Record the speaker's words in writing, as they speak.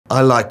I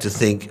like to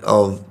think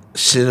of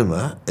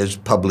cinema as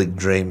public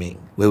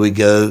dreaming, where we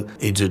go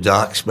into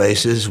dark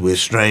spaces with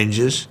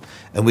strangers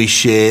and we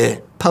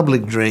share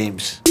public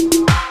dreams.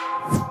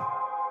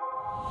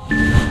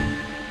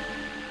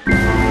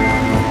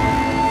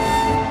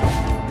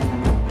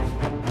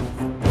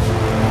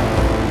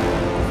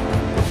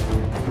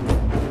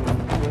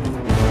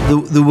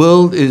 The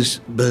world is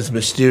both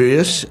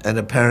mysterious and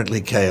apparently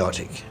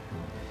chaotic.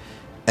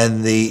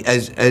 And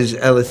as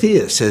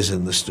Alethea says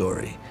in the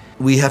story,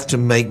 we have to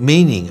make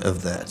meaning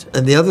of that.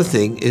 And the other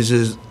thing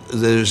is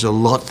there's a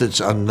lot that's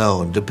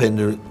unknown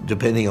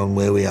depending on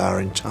where we are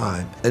in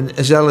time. And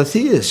as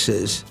Alethea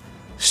says,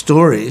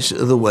 stories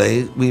are the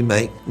way we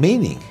make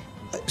meaning.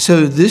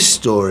 So this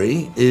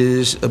story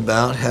is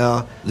about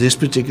how this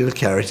particular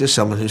character,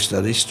 someone who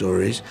studies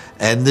stories,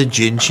 and the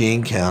djinn she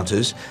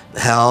encounters,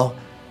 how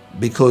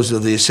because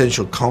of the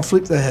essential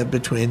conflict they have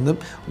between them,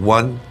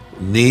 one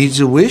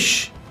needs a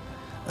wish,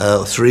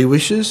 3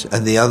 wishes,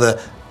 and the other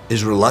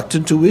is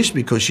reluctant to wish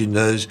because she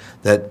knows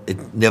that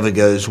it never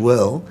goes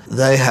well.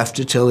 They have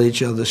to tell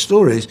each other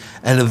stories,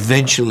 and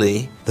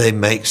eventually they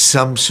make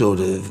some sort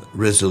of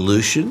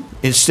resolution.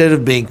 Instead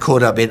of being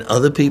caught up in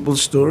other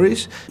people's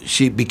stories,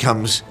 she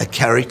becomes a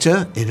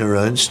character in her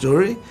own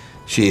story.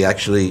 She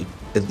actually,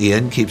 at the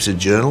end, keeps a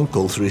journal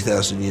called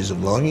 3,000 Years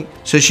of Longing.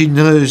 So she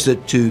knows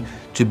that to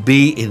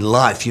be in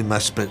life, you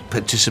must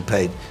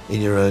participate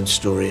in your own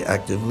story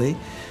actively.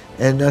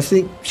 And I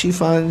think she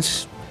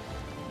finds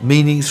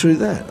meaning through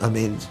that. I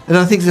mean, and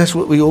I think that's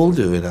what we all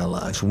do in our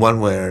lives, one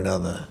way or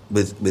another,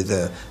 with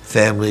our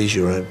families,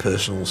 your own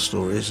personal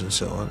stories and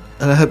so on.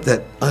 And I hope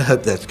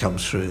that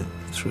comes through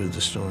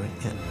the story,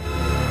 yeah.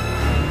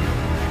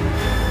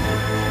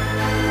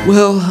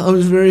 Well, I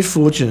was very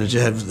fortunate to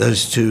have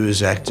those two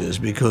as actors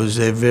because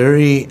they're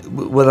very,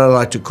 what I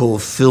like to call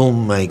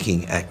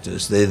filmmaking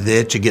actors. They're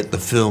there to get the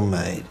film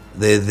made.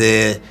 They're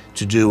there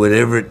to do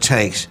whatever it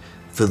takes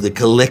for the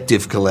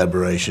collective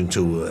collaboration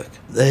to work.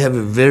 They have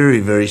a very,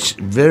 very,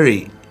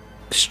 very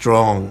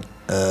strong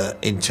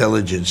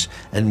intelligence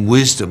and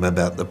wisdom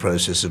about the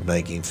process of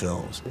making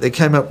films. They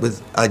came up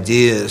with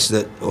ideas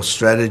or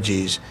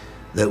strategies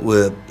that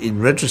were, in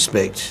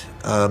retrospect,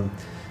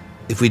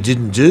 if we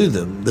didn't do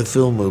them, the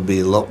film would be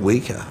a lot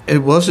weaker. It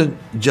wasn't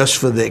just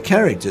for their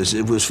characters,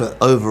 it was for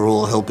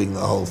overall helping the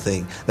whole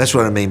thing. That's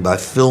what I mean by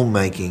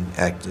filmmaking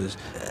actors,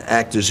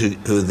 actors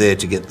who are there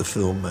to get the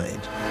film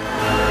made.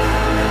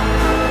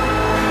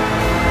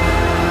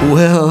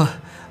 Well,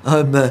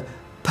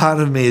 part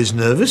of me is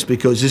nervous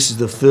because this is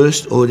the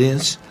first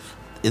audience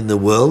in the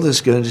world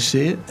that's going to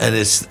see it. And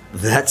it's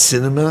that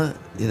cinema,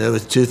 you know,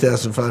 with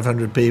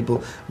 2,500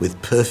 people,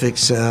 with perfect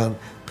sound,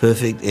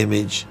 perfect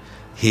image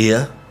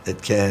here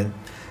at Cannes.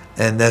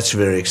 And that's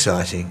very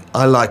exciting.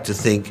 I like to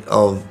think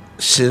of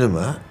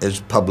cinema as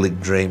public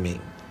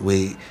dreaming,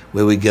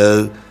 where we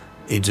go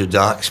into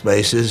dark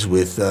spaces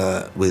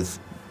with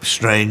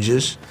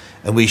strangers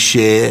and we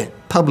share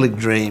public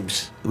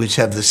dreams, which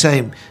have the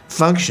same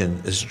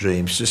function as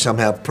dreams, to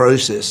somehow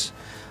process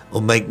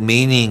or make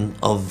meaning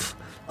of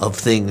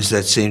things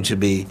that seem to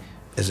be,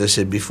 as I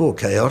said before,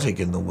 chaotic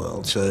in the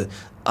world. So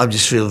I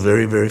just feel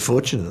very, very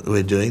fortunate that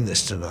we're doing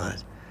this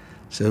tonight.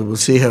 So we'll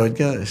see how it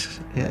goes,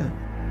 yeah.